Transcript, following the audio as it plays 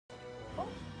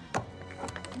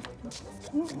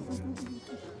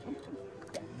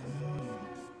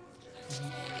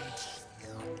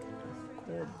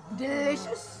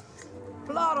Delicious.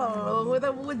 Floral with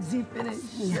a woodsy finish.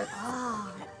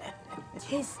 Ah,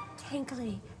 tis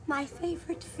tinkly. My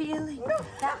favorite feeling.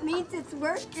 That means it's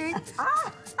working.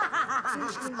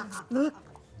 Look,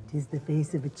 'tis the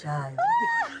face of a child.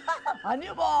 A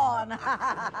newborn.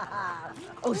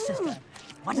 Oh, sister,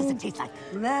 what does it taste like?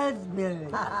 Raspberry.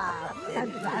 I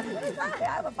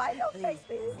have a bite. Don't take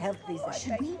this. Help these.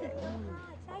 Should we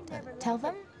tell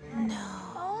them?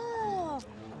 Oh,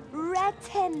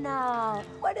 retinol.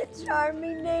 What a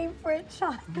charming name for a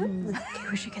child. Okay,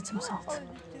 we should get some salt.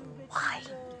 Why?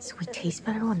 So we taste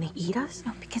better when they eat us?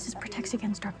 No, because it protects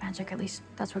against dark magic. At least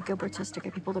that's what Gilbert says to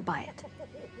get people to buy it.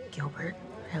 Gilbert?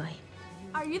 Really?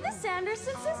 Are you the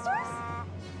Sanderson sisters?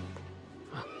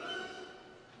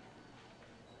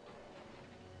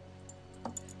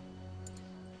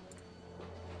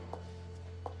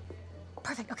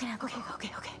 Perfect. Okay,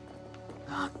 okay.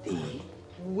 Not the.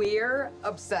 We're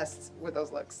obsessed with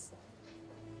those looks.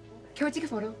 Can we take a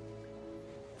photo?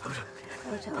 Photo.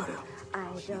 I don't.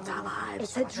 Our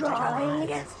lives. It's a drawing.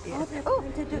 Yes. Oh, they're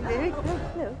going to do very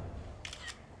good.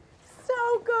 So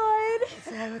good.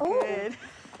 So good.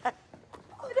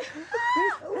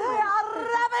 We are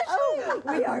ravishing.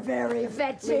 We are very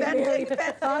fetching. Very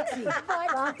foxy.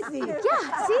 Foxy.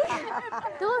 Yeah, see?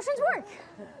 The lotions work.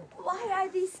 Why are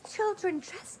these children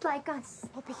dressed like us?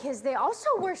 Well, because they also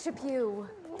worship you.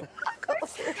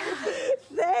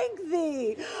 Thank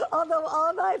thee. Although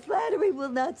all my flattery will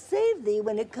not save thee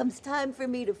when it comes time for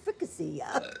me to fricassee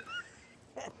ya.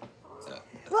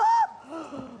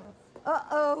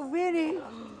 Uh-oh, Winnie.